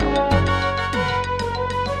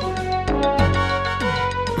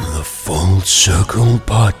Circle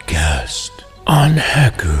Podcast on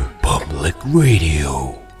Hacker Public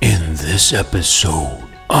Radio. In this episode,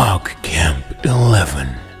 OGG Camp 11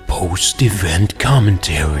 post-event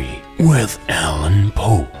commentary with Alan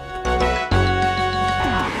Pope.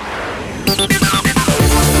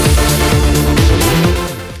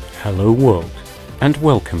 Hello world, and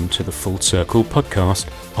welcome to the Full Circle Podcast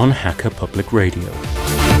on Hacker Public Radio.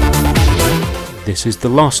 This is the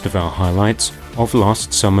last of our highlights of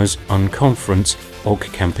last summer's unconference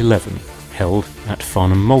OGG Camp 11, held at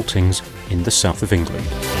Farnham Maltings in the south of England.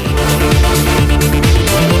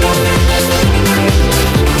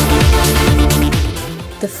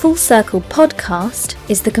 The Full Circle podcast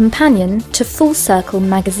is the companion to Full Circle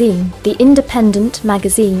magazine, the independent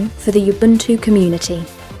magazine for the Ubuntu community.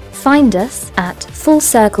 Find us at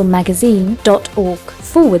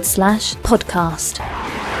fullcirclemagazine.org/podcast.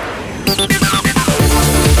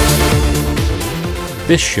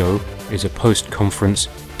 This show is a post-conference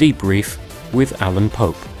debrief with Alan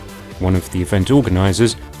Pope, one of the event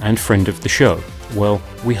organisers and friend of the show. Well,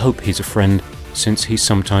 we hope he's a friend since he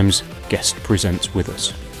sometimes guest presents with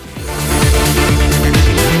us.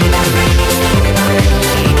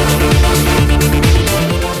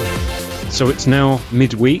 So it's now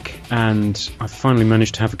midweek, and I've finally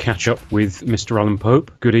managed to have a catch-up with Mr. Alan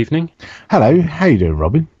Pope. Good evening. Hello, how you doing,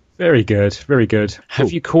 Robin? Very good, very good.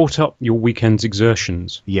 Have you caught up your weekend's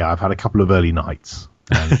exertions? Yeah, I've had a couple of early nights,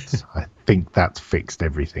 and I think that's fixed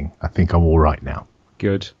everything. I think I'm all right now.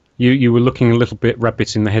 Good. You were looking a little bit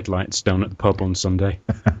rabbit in the headlights down at the pub on Sunday.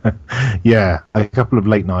 Yeah, a couple of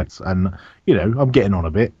late nights, and, you know, I'm getting on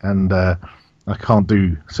a bit, and I can't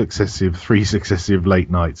do three successive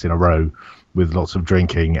late nights in a row with lots of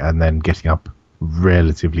drinking and then getting up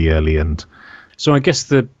relatively early. And so I guess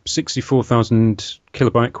the 64,000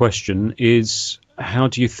 kilobyte question is, how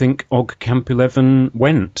do you think OGG Camp 11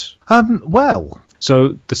 went?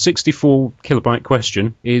 So the 64 kilobyte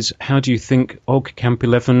question is, how do you think OGG Camp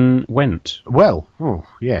 11 went? Well,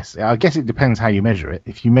 yes, I guess it depends how you measure it.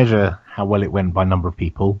 If you measure how well it went by number of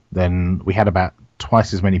people, then we had about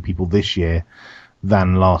twice as many people this year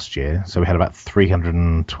than last year. So we had about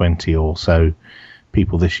 320 or so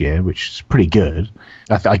people this year, which is pretty good.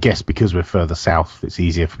 I guess because we're further south, it's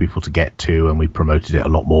easier for people to get to, and we promoted it a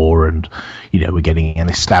lot more, and, you know, we're getting an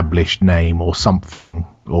established name or something,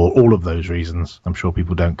 or all of those reasons. I'm sure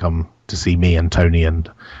people don't come to see me and Tony and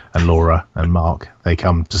Laura and Mark. They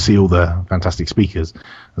come to see all the fantastic speakers.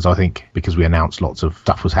 And so I think because we announced lots of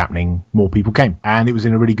stuff was happening, more people came. And it was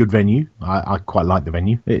in a really good venue. I quite like the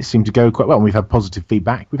venue. It seemed to go quite well. And we've had positive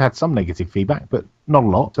feedback. We've had some negative feedback, but not a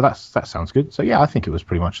lot. So that sounds good. So, yeah, I think it was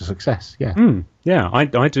pretty much a success. Yeah. Yeah,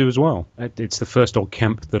 I do as well. It's the first OGG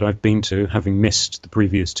Camp that I've been to, having missed the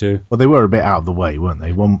previous two. Well, they were a bit out of the way, weren't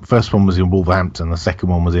they? First one was in Wolverhampton. The second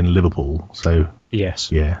one was in Liverpool. So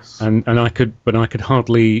yes. And I could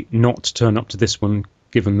hardly not turn up to this one,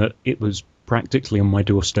 given that it was practically on my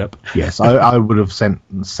doorstep. Yes, I would have sent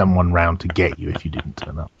someone round to get you if you didn't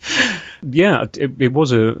turn up. Yeah, it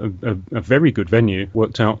was a very good venue.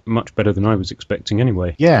 Worked out much better than I was expecting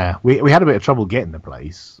anyway. Yeah, we had a bit of trouble getting the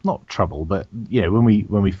place. Not trouble, but, you know, when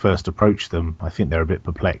we first approached them, I think they're a bit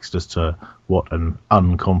perplexed as to what an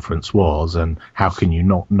unconference was, and how can you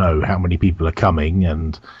not know how many people are coming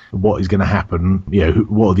and what is going to happen. You know,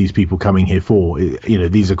 what are these people coming here for? You know,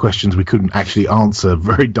 these are questions we couldn't actually answer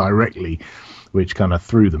very directly, which kind of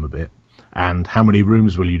threw them a bit. And how many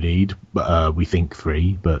rooms will you need? We think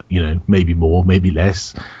 3, but, you know, maybe more, maybe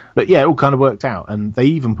less. But yeah, it all kind of worked out. And they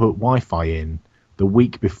even put Wi-Fi in the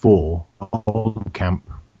week before OGG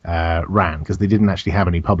Camp ran, because they didn't actually have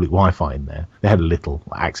any public Wi-Fi in there. They had a little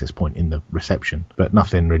access point in the reception, but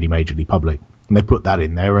nothing really majorly public. And they put that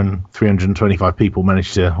in there, and 325 people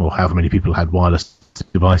managed to, or however many people had wireless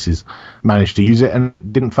devices, managed to use it and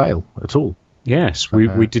didn't fail at all. Yes, we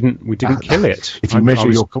didn't kill it. If you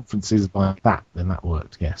measure your conferences by that, then that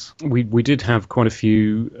worked. Yes, we did have quite a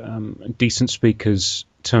few decent speakers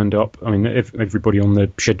turned up. I mean, everybody on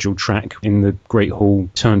the scheduled track in the Great Hall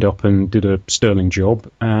turned up and did a sterling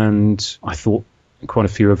job. And I thought quite a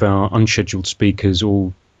few of our unscheduled speakers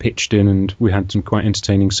all pitched in, and we had some quite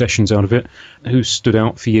entertaining sessions out of it. Who stood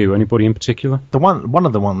out for you? Anybody in particular? One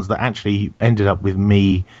of the ones that actually ended up with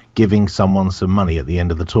me giving someone some money at the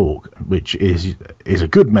end of the talk, which is a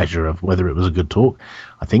good measure of whether it was a good talk,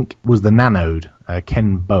 I think, was the Nanode.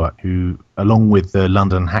 Ken Boak, who, along with the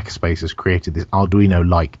London Hackerspace, has created this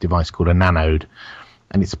Arduino-like device called a Nanode.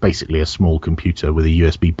 And it's basically a small computer with a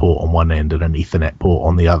USB port on one end and an Ethernet port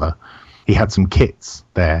on the other. He had some kits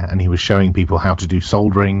there, and he was showing people how to do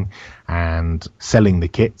soldering and selling the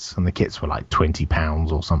kits, and the kits were like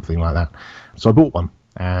 £20 or something like that. So I bought one,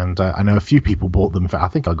 And I know a few people bought them. In fact, I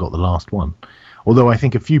think I got the last one. Although I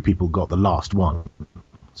think a few people got the last one.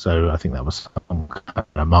 So I think that was some kind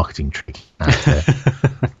of marketing trick out there.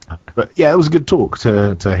 But yeah, it was a good talk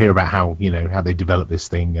to hear about how they develop this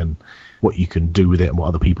thing and what you can do with it and what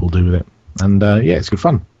other people do with it. And yeah, it's good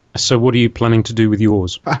fun. So what are you planning to do with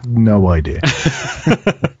yours? I have no idea.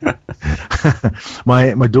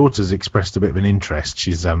 My daughter's expressed a bit of an interest.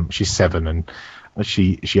 She's 7, and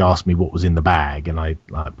she asked me what was in the bag, and I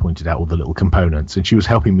pointed out all the little components, and she was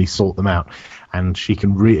helping me sort them out. And she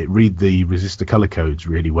can read the resistor color codes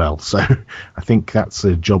really well. So I think that's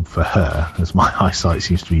a job for her, as my eyesight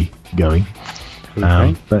seems to be going.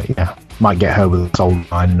 Okay. But yeah, might get her with a soldering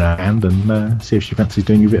iron in her hand and see if she fancies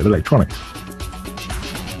doing a bit of electronics.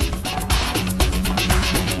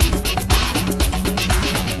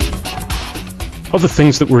 Other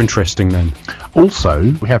things that were interesting then?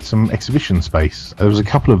 Also, we had some exhibition space. There was a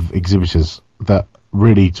couple of exhibitors that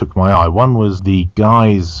really took my eye. One was the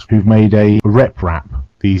guys who've made a rep wrap,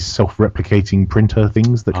 these self-replicating printer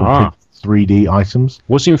things that can print 3D items.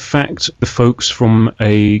 Was in fact the folks from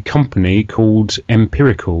a company called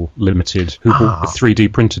Empirical Limited who brought the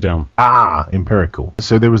 3D printer down. Empirical.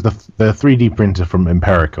 So there was the 3D printer from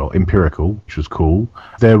Empirical, which was cool.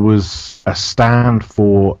 There was a stand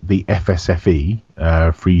for the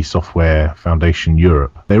FSFE, Free Software Foundation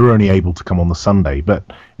Europe. They were only able to come on the Sunday, but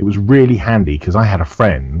it was really handy because I had a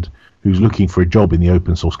friend who's looking for a job in the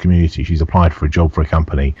open source community. She's applied for a job for a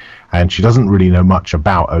company, and she doesn't really know much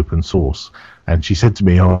about open source. And she said to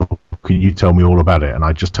me, can you tell me all about it? And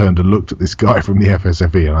I just turned and looked at this guy from the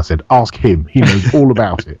FSFE, and I said, ask him. He knows all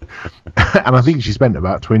about it. And I think she spent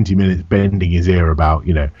about 20 minutes bending his ear about,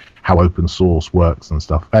 how open source works and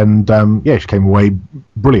stuff. And yeah, she came away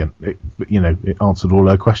brilliant. It answered all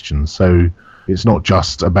her questions. So it's not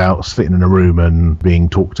just about sitting in a room and being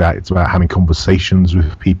talked at. It's about having conversations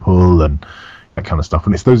with people and that kind of stuff.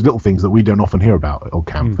 And it's those little things that we don't often hear about at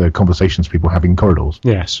OGG, the conversations people have in corridors.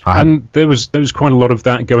 Yes, and there was quite a lot of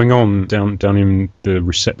that going on down in the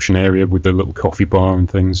reception area with the little coffee bar and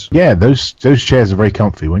things. Yeah, those chairs are very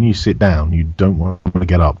comfy. When you sit down, you don't want to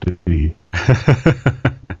get up, do you?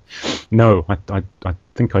 No, I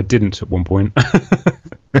think I didn't at one point.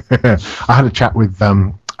 I had a chat with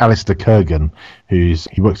Alistair Kurgan, he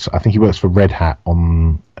works for Red Hat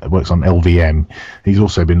works on LVM. He's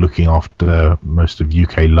also been looking after most of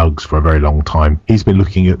UK lugs for a very long time. He's been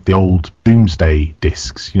looking at the old Doomsday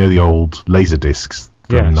discs, the old laser discs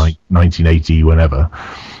from 1980, whenever,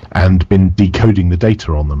 and been decoding the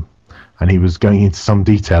data on them. And he was going into some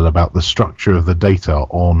detail about the structure of the data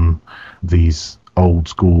on these old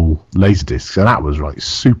school laser discs, and that was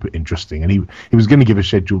super interesting. And he was going to give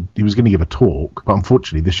a talk, but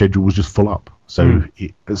unfortunately the schedule was just full up. So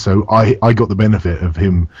I got the benefit of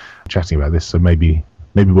him chatting about this. So maybe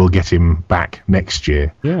we'll get him back next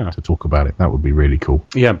year to talk about it. That would be really cool.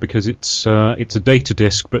 Yeah, because it's a data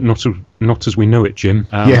disk, but not as we know it, Jim.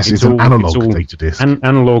 Yes, it's an analog data disk. An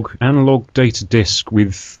analog data disk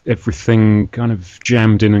with everything kind of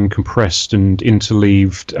jammed in and compressed and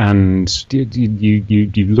interleaved. And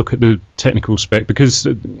you look at the technical spec, because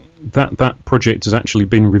that project has actually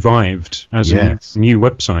been revived as a new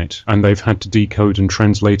website, and they've had to decode and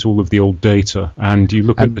translate all of the old data. And you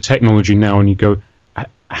look at the technology now, and you go,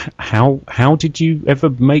 how did you ever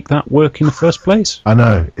make that work in the first place? I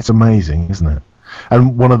know, it's amazing, isn't it?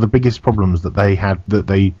 And one of the biggest problems that they had that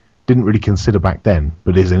they didn't really consider back then,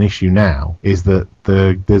 but is an issue now, is that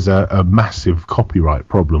there's a massive copyright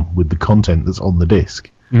problem with the content that's on the disc,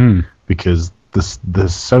 because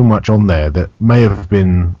there's so much on there that may have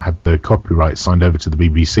had the copyright signed over to the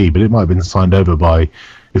BBC, but it might have been signed over by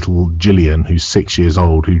little Gillian, who's 6 years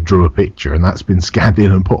old, who drew a picture, and that's been scanned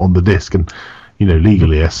in and put on the disc. And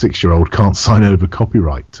legally a 6-year-old can't sign over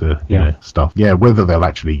copyright to stuff. Yeah, whether they'll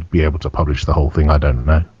actually be able to publish the whole thing, I don't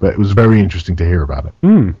know. But it was very interesting to hear about it.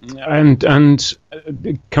 And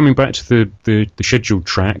coming back to the scheduled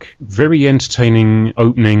track, very entertaining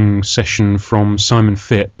opening session from Simon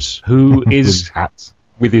Phipps, who is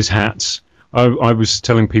with his hats. I was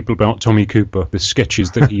telling people about Tommy Cooper, the sketches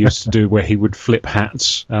that he used to do where he would flip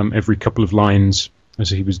hats every couple of lines as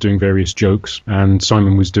he was doing various jokes, and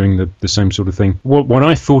Simon was doing the same sort of thing. What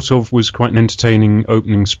I thought of was quite an entertaining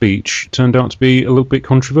opening speech turned out to be a little bit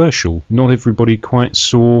controversial. Not everybody quite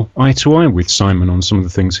saw eye to eye with Simon on some of the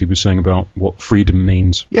things he was saying about what freedom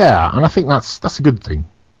means. Yeah, and I think that's a good thing,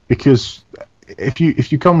 because if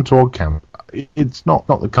you come to OGG, it's not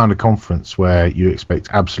the kind of conference where you expect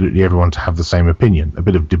absolutely everyone to have the same opinion. A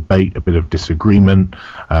bit of debate, a bit of disagreement,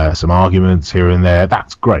 some arguments here and there.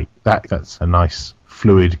 That's great. That's a nice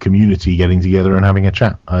fluid community getting together and having a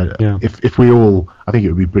chat. If we all, I think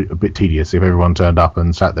it would be a bit tedious if everyone turned up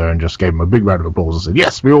and sat there and just gave them a big round of applause and said,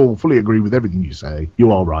 yes, we all fully agree with everything you say.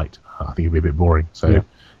 You are right. I think it'd be a bit boring. So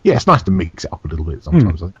yeah, it's nice to mix it up a little bit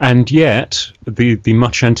sometimes. And yet, the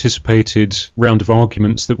much anticipated round of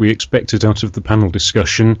arguments that we expected out of the panel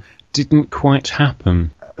discussion didn't quite happen.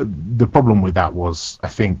 The problem with that was, I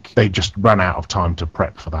think they just ran out of time to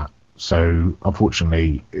prep for that. So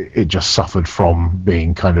unfortunately, it just suffered from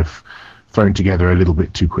being kind of thrown together a little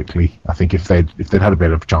bit too quickly. I think if they'd had a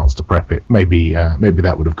bit of a chance to prep it, maybe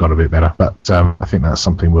that would have gone a bit better. But I think that's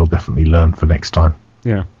something we'll definitely learn for next time.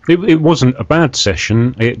 Yeah, it wasn't a bad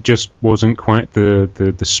session. It just wasn't quite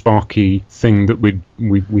the sparky thing that we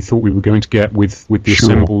thought we were going to get with the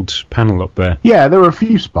assembled panel up there. Yeah, there were a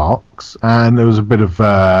few sparks, and there was a bit of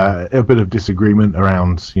disagreement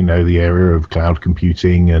around the area of cloud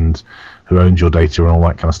computing and who owns your data and all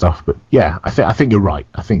that kind of stuff. But yeah, I think you're right.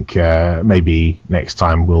 I think maybe next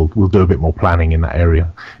time we'll do a bit more planning in that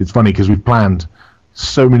area. It's funny because we've planned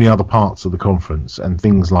so many other parts of the conference, and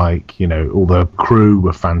things like all the crew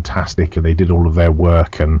were fantastic and they did all of their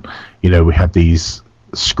work, and we had these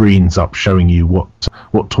screens up showing you what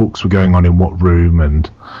talks were going on in what room, and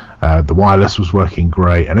the wireless was working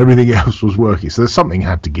great and everything else was working, so there's something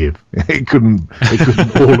had to give. It couldn't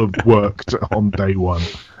all have worked on day one.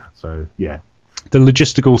 So yeah, the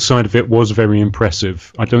logistical side of it was very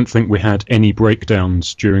impressive. I don't think we had any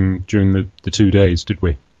breakdowns during the 2 days, did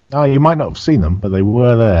we? Oh, you might not have seen them, but they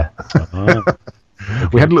were there.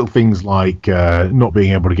 We had little things like not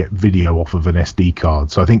being able to get video off of an SD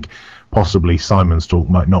card. So I think possibly Simon's talk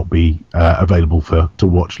might not be available to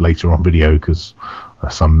watch later on video because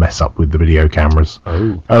some mess up with the video cameras.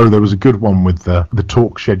 Oh, there was a good one with the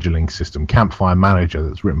talk scheduling system, Campfire Manager,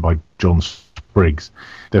 that's written by John Spriggs.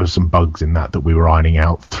 There were some bugs in that we were ironing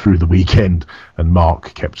out through the weekend, and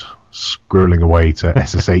Mark kept squirreling away to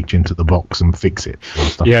SSH into the box and fix it.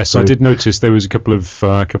 Yes, so I did notice there was a couple of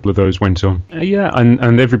those went on.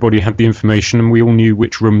 And everybody had the information, and we all knew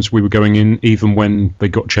which rooms we were going in, even when they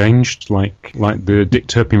got changed, like the Dick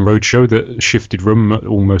Turpin Roadshow that shifted room at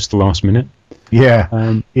almost the last minute. Yeah,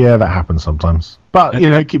 that happens sometimes. But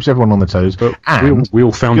it keeps everyone on their toes. And we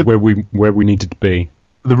all found where we needed to be.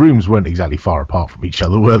 The rooms weren't exactly far apart from each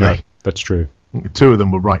other, were they? That's true. 2 of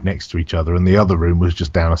them were right next to each other, and the other room was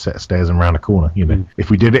just down a set of stairs and round a corner. If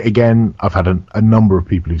we did it again, I've had a number of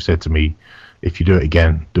people who've said to me, if you do it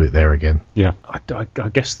again, do it there again. Yeah, I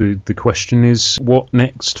guess the question is, what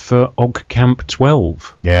next for OGG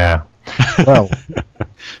 12? Yeah, well,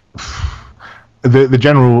 the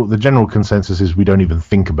general consensus is we don't even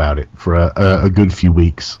think about it for a good few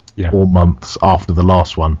weeks or months after the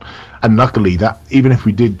last one. And luckily, that even if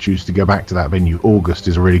we did choose to go back to that venue, August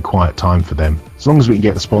is a really quiet time for them. As long as we can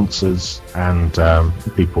get the sponsors and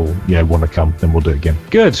people want to come, then we'll do it again.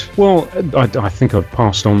 Good. Well, I think I've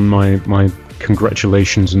passed on my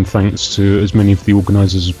congratulations and thanks to as many of the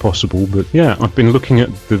organisers as possible. But yeah, I've been looking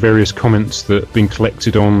at the various comments that have been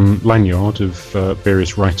collected on Lanyard of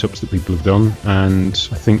various write-ups that people have done, and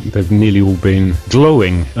I think they've nearly all been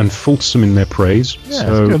glowing and fulsome in their praise. Yeah,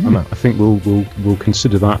 so good, isn't it? I think we'll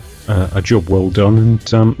consider that a job well done,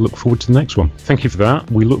 and look forward to the next one. Thank you for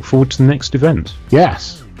that. We look forward to the next event.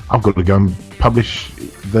 Yes, I've got to go and publish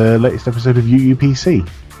the latest episode of UUPC.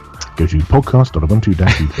 Go to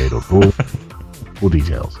podcast.ubuntu-uk.org for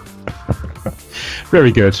details.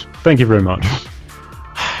 Very good. Thank you very much.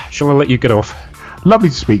 Shall I let you get off? Lovely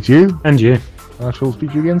to speak to you. And you. I shall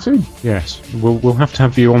speak to you again soon. Yes, we'll have to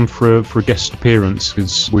have you on for a guest appearance,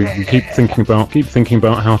 because we keep thinking about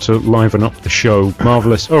how to liven up the show.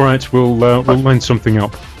 Marvellous. All right, we'll line something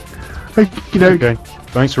up. Okay.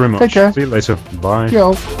 Thanks very much. Take care. See you later. Bye.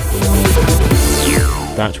 Yo.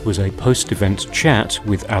 That was a post-event chat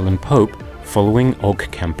with Alan Pope following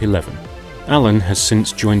OGG Camp 11. Alan has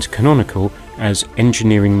since joined Canonical as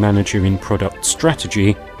Engineering Manager in Product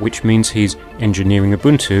Strategy, which means he's engineering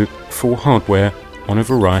Ubuntu for hardware on a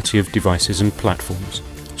variety of devices and platforms.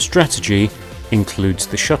 Strategy includes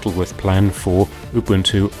the Shuttleworth plan for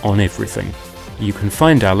Ubuntu on everything. You can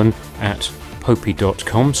find Alan at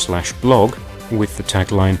popey.com/blog with the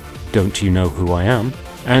tagline "Don't you know who I am?"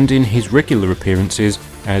 and in his regular appearances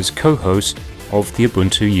as co-host of the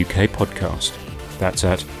Ubuntu UK podcast. That's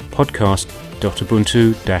at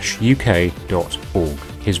podcast.ubuntu-uk.org.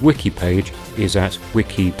 His wiki page is at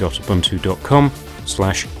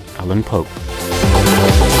wiki.ubuntu.com/Alan Pope.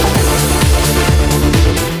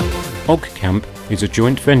 OGG Camp is a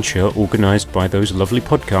joint venture organised by those lovely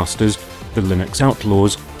podcasters, the Linux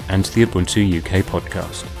Outlaws and the Ubuntu UK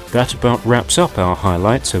podcast. That about wraps up our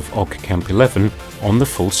highlights of OGG Camp 11 on the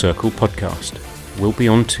Full Circle podcast. we'll be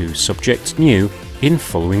on to subjects new in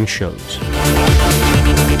following shows.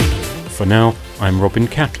 For now, I'm Robin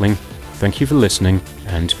Catling. Thank you for listening,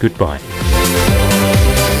 and goodbye.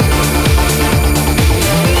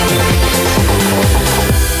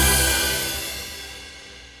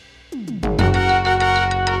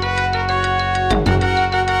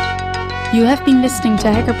 You have been listening to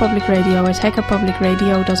Hacker Public Radio at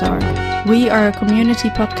hackerpublicradio.org. We are a community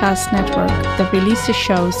podcast network that releases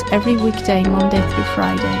shows every weekday, Monday through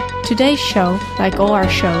Friday. Today's show, like all our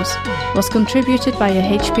shows, was contributed by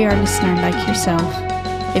a HPR listener like yourself.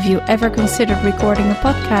 If you ever considered recording a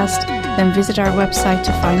podcast, then visit our website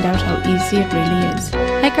to find out how easy it really is.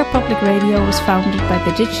 Hacker Public Radio was founded by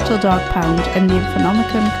the Digital Dog Pound and the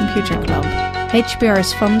Infonomicon Computer Club. HPR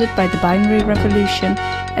is funded by the Binary Revolution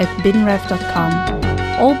at binrev.com.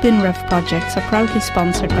 All BinRev projects are proudly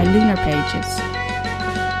sponsored by Lunar Pages.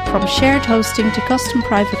 From shared hosting to custom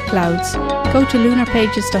private clouds, go to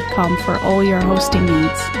lunarpages.com for all your hosting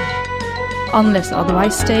needs. Unless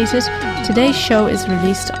otherwise stated, today's show is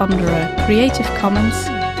released under a Creative Commons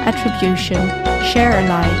Attribution Share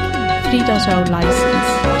Alike 3.0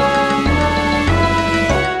 license.